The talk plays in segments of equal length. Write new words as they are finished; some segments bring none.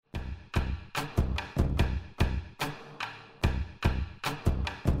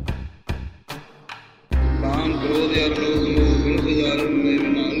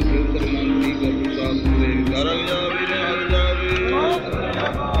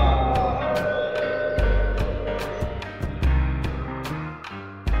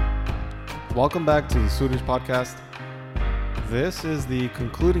Welcome back to the Suraj podcast. This is the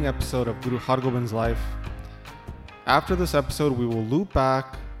concluding episode of Guru Hargobind's life. After this episode, we will loop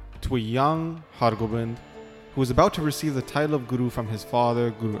back to a young Hargobind who is about to receive the title of Guru from his father,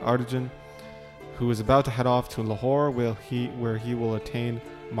 Guru Arjan, who is about to head off to Lahore where he will attain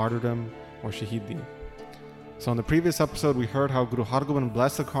martyrdom or Shahidi. So in the previous episode, we heard how Guru Hargobind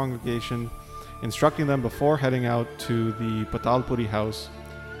blessed the congregation, instructing them before heading out to the Patalpuri house,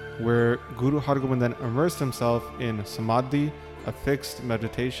 where Guru Hargobind then immersed himself in Samadhi, a fixed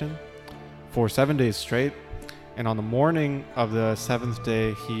meditation, for 7 days straight. And on the morning of the 7th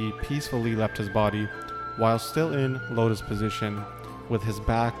day, he peacefully left his body while still in lotus position with his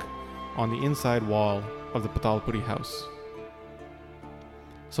back on the inside wall of the Patalpuri house.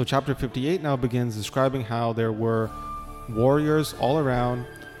 So chapter 58 now begins describing how there were warriors all around,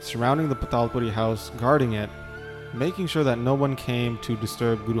 surrounding the Patalpuri house, guarding it, making sure that no one came to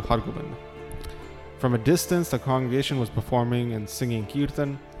disturb Guru Hargobind. From a distance, the congregation was performing and singing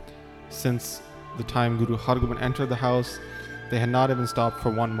kirtan. Since the time Guru Hargobind entered the house, they had not even stopped for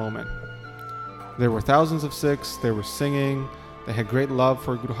one moment. There were thousands of Sikhs, they were singing, they had great love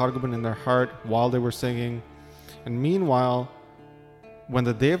for Guru Hargobind in their heart while they were singing. And meanwhile, when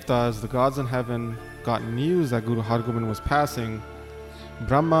the Devtas, the gods in heaven, got news that Guru Hargobind was passing,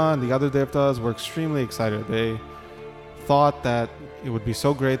 Brahma and the other Devtas were extremely excited. They thought that it would be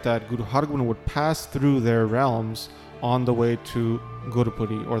so great that Guru Hargobind would pass through their realms on the way to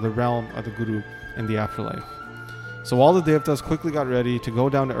Gurupuri, or the realm of the Guru in the afterlife. So all the Devtas quickly got ready to go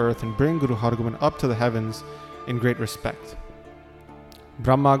down to earth and bring Guru Hargobind up to the heavens in great respect.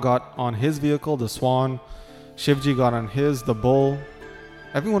 Brahma got on his vehicle, the swan. Shivji got on his, the bull.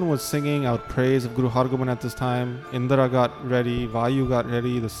 Everyone was singing out praise of Guru Hargobind at this time. Indra got ready, Vayu got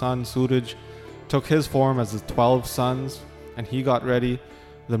ready, the sun, Suraj, took his form as the 12 suns, and he got ready.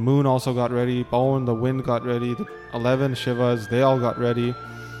 The moon also got ready. Pawan, the wind, got ready. The 11 Shivas, they all got ready.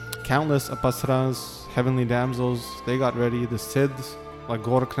 Countless Apasras, heavenly damsels, they got ready. The Siddhs, like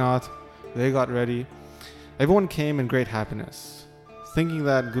Gorakhnath, they got ready. Everyone came in great happiness, thinking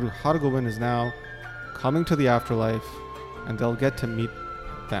that Guru Hargobind is now coming to the afterlife and they'll get to meet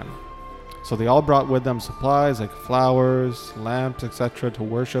them. So they all brought with them supplies like flowers, lamps, etc. to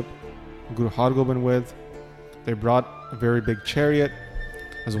worship Guru Hargobind with. They brought a very big chariot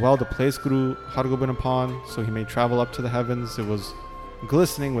as well to place Guru Hargobind upon, so he may travel up to the heavens. It was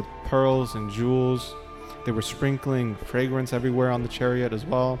glistening with pearls and jewels. They were sprinkling fragrance everywhere on the chariot as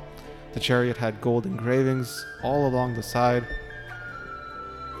well. The chariot had gold engravings all along the side.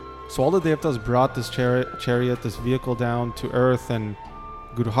 So all the Devtas brought this chariot, this vehicle down to earth, and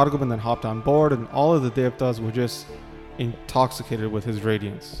Guru Hargobind then hopped on board, and all of the Devtas were just intoxicated with his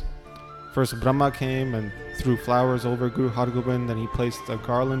radiance. First Brahma came and threw flowers over Guru Hargobind, then he placed a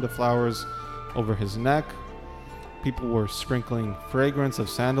garland of flowers over his neck. People were sprinkling fragrance of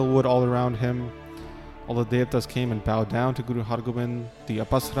sandalwood all around him. All the Devtas came and bowed down to Guru Hargobind. The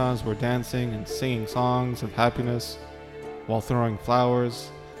Apasras were dancing and singing songs of happiness while throwing flowers.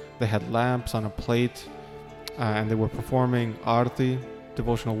 They had lamps on a plate, and they were performing arti,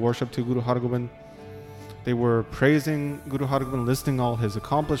 devotional worship to Guru Hargobind. They were praising Guru Hargobind, listing all his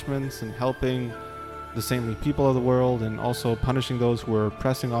accomplishments and helping the saintly people of the world, and also punishing those who were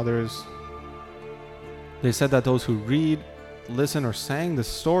oppressing others. They said that those who read, listen, or sang the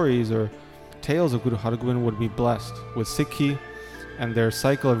stories or tales of Guru Hargobind would be blessed with Sikhi, and their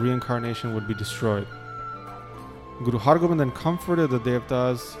cycle of reincarnation would be destroyed. Guru Hargobind then comforted the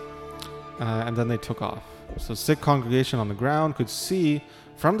Devtas, and then they took off. So Sikh congregation on the ground could see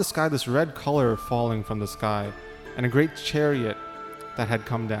from the sky this red color falling from the sky, and a great chariot that had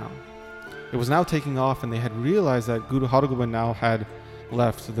come down. It was now taking off, and they had realized that Guru Hargobind now had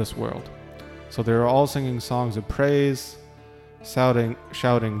left this world. So they were all singing songs of praise, shouting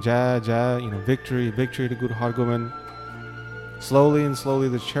Jai, Jai, victory, victory to Guru Hargobind. Slowly and slowly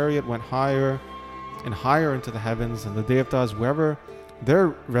the chariot went higher and higher into the heavens, and the Devtas, wherever their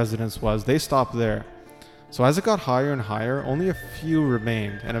residence was, they stopped there. So as it got higher and higher, only a few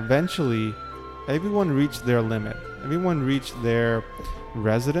remained, and eventually everyone reached their limit. Everyone reached their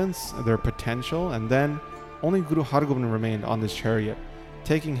residence, their potential, and then only Guru Hargobind remained on this chariot,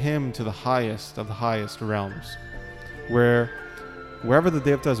 taking him to the highest of the highest realms, wherever the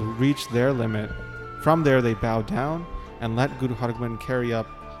Devtas reached their limit, from there they bowed down and let Guru Hargobind carry up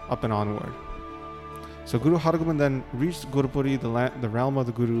and onward. So Guru Hargobind then reached Gurupuri, the realm of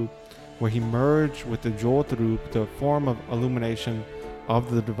the Guru, where he merged with the Jyot Roop, the form of illumination of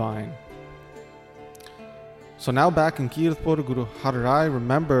the divine. So now back in Kirtpur, Guru Har Rai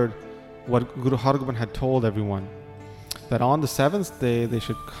remembered what Guru Hargobind had told everyone. that on the 7th day they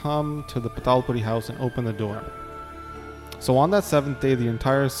should come to the Patalpuri house and open the door. So on that 7th day, the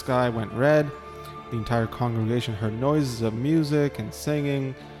entire sky went red. The entire congregation heard noises of music and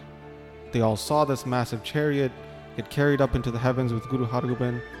singing. They all saw this massive chariot get carried up into the heavens with Guru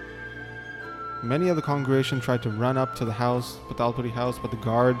Hargobind. Many of the congregation tried to run up to the house, Patalpuri house, but the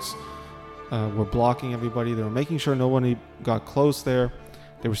guards were blocking everybody. They were making sure no one got close there.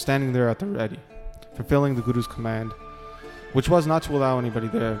 They were standing there at the ready, fulfilling the Guru's command, which was not to allow anybody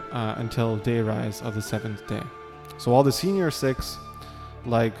there until day rise of the 7th day. So all the senior Sikhs,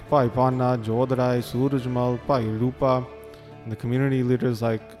 like Bhai Panna, Jodharai, Surajmal, Bhai Rupa, and the community leaders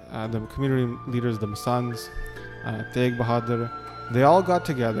the Masans, Tegh Bahadur, they all got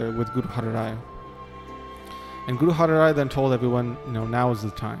together with Guru Har Rai. And Guru Har Rai then told everyone, now is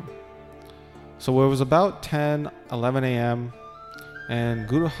the time. So it was about 10, 11 a.m. and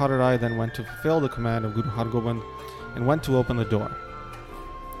Guru Har Rai then went to fulfill the command of Guru Hargobind and went to open the door.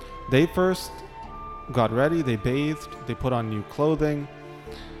 They first got ready, they bathed, they put on new clothing.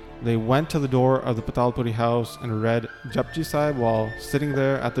 They went to the door of the Patalpuri house and read Japji Sahib while sitting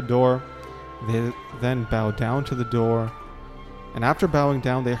there at the door. They then bowed down to the door, and after bowing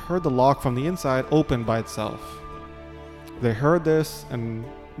down, they heard the lock from the inside open by itself. They heard this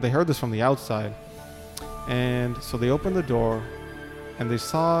from the outside, and so they opened the door, and they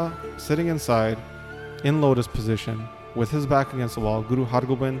saw sitting inside, in lotus position, with his back against the wall, Guru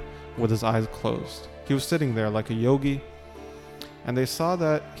Hargobind with his eyes closed. He was sitting there like a yogi, and they saw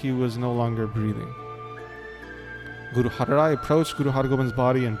that he was no longer breathing. Guru Har Rai approached Guru Hargobind's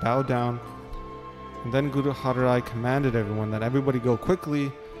body and bowed down. And then Guru Har Rai commanded everyone that everybody go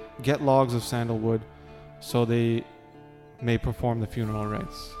quickly, get logs of sandalwood, so they may perform the funeral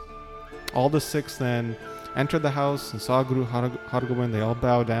rites. All the Sikhs then entered the house and saw Guru Hargobind. They all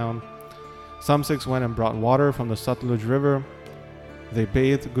bowed down. Some Sikhs went and brought water from the Satluj river. They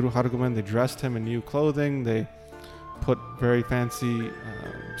bathed Guru Hargobind. They dressed him in new clothing. They put very fancy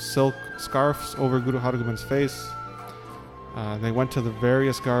silk scarves over Guru Hargobind's face. They went to the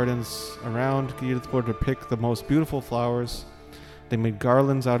various gardens around Kiratpur to pick the most beautiful flowers. They made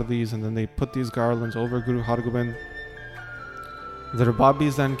garlands out of these, and then they put these garlands over Guru Hargobind. The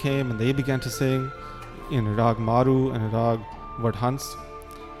Rababis then came and they began to sing in Rag Maru and Rag Vadhans.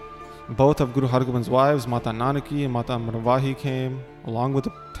 Both of Guru Hargobind's wives, Mata Nanaki and Mata Marwahi, came along with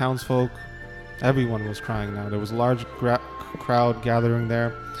the townsfolk. Everyone was crying now. There was a large crowd gathering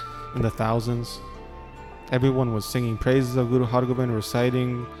there in the thousands. Everyone was singing praises of Guru Hargobind,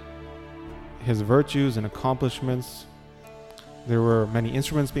 reciting his virtues and accomplishments. There were many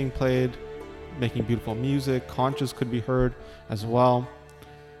instruments being played, making beautiful music. Conches could be heard as well.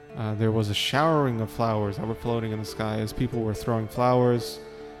 There was a showering of flowers that were floating in the sky as people were throwing flowers.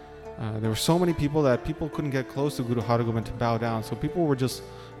 There were so many people that people couldn't get close to Guru Hargobind to bow down, so people were just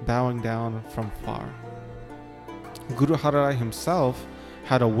bowing down from far. Guru Har Rai himself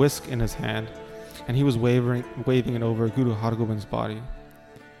had a whisk in his hand, and he was waving it over Guru Hargobind's body.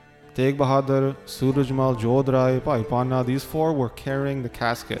 Tegh Bahadur, Surajmal, Jodharai, Bhai Panna, these four were carrying the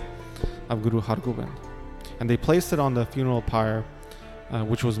casket of Guru Hargobind, and they placed it on the funeral pyre,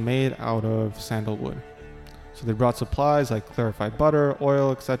 which was made out of sandalwood. So they brought supplies like clarified butter,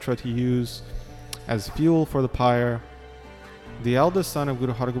 oil, etc. to use as fuel for the pyre. The eldest son of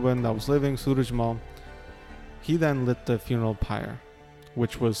Guru Hargobind that was living, Surajmal, he then lit the funeral pyre,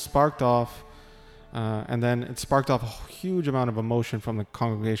 which was sparked off, and then it sparked off a huge amount of emotion from the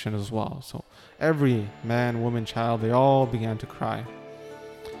congregation as well. So every man, woman, child, they all began to cry.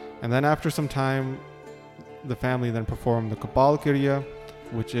 And then after some time, the family then performed the Kapal Kriya,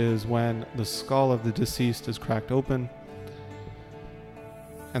 which is when the skull of the deceased is cracked open.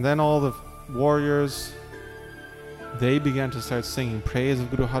 And then all the warriors, they began to start singing praise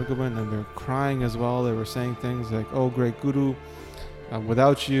of Guru Hargobind, and they're crying as well. They were saying things like, "Oh great Guru,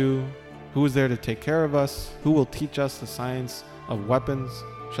 without you, who is there to take care of us? Who will teach us the science of weapons,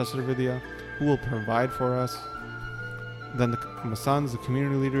 Shastra Vidya? Who will provide for us?" Then the Masans, the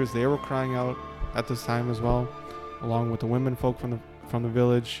community leaders, they were crying out at this time as well, along with the women folk from the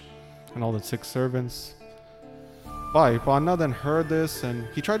village and all the Sikh servants. Bhai Panna then heard this, and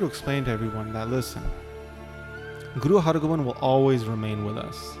he tried to explain to everyone that, listen, Guru Hargobind will always remain with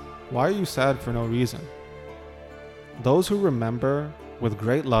us. Why are you sad for no reason? Those who remember with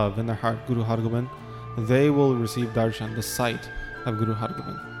great love in their heart Guru Hargobind, they will receive darshan, the sight of Guru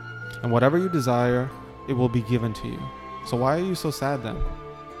Hargobind. And whatever you desire, it will be given to you. So why are you so sad then?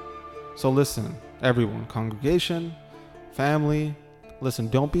 So listen, everyone, congregation, family, listen,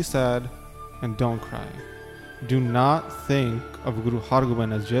 don't be sad and don't cry. Do not think of Guru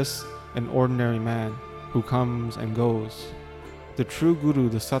Hargobind as just an ordinary man. who comes and goes. The true Guru,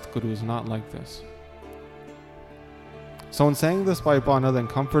 the Satguru, is not like this. So in saying this, Bhai Pana then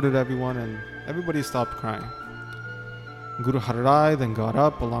comforted everyone and everybody stopped crying. Guru Har Rai then got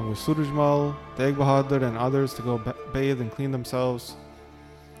up along with Surajmal, Tegh Bahadur and others to go bathe and clean themselves.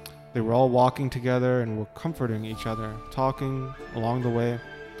 They were all walking together and were comforting each other, talking along the way.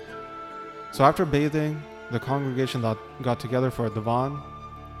 So after bathing, the congregation got together for a divan,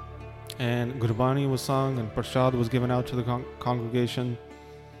 and Gurbani was sung and Prasad was given out to the congregation.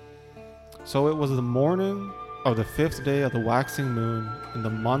 So it was the morning of the 5th day of the waxing moon in the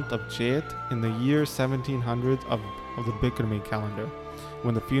month of Chet in the year 1700 of the Bikrami calendar,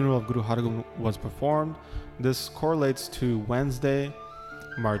 when the funeral of Guru Hargobind was performed. This correlates to Wednesday,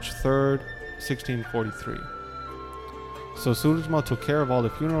 March 3rd, 1643. So Surajmal took care of all the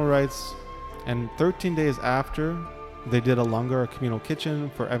funeral rites, and 13 days after, they did a langar, a communal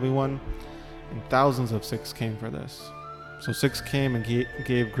kitchen for everyone, and thousands of Sikhs came for this. So Sikhs came and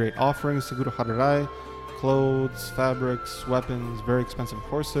gave great offerings to Guru Har Rai: clothes, fabrics, weapons, very expensive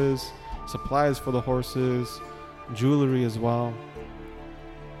horses, supplies for the horses, jewelry as well.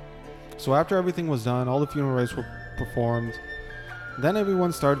 So after everything was done, all the funeral rites were performed, then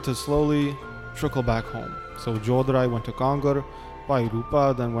everyone started to slowly trickle back home. So Jodhrai went to Kangar, Bhai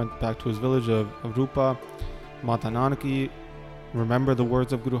Rupa then went back to his village of Rupa. Mata Nanaki remembered the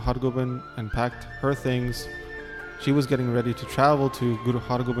words of Guru Hargobind and packed her things. She was getting ready to travel to Guru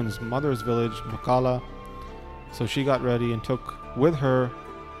Hargobind's mother's village, Bakala. So she got ready and took with her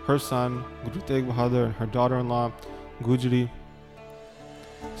her son, Guru Tegh Bahadur, and her daughter-in-law, Gujri.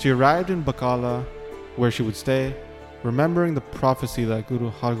 She arrived in Bakala, where she would stay, remembering the prophecy that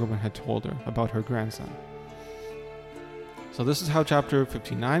Guru Hargobind had told her about her grandson. So this is how chapter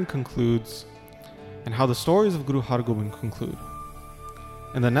 59 concludes, and how the stories of Guru Hargobind conclude.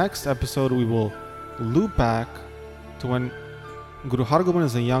 In the next episode, we will loop back to when Guru Hargobind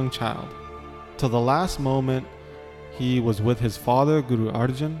is a young child, till the last moment he was with his father, Guru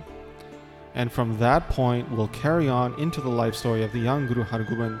Arjan, and from that point we'll carry on into the life story of the young Guru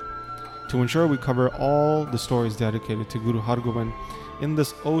Hargobind to ensure we cover all the stories dedicated to Guru Hargobind in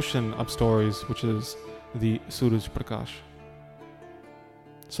this ocean of stories, which is the Suraj Prakash.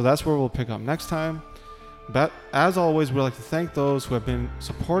 So that's where we'll pick up next time. But as always, we'd like to thank those who have been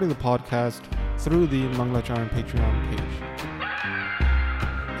supporting the podcast through the Mangalacharan Patreon page.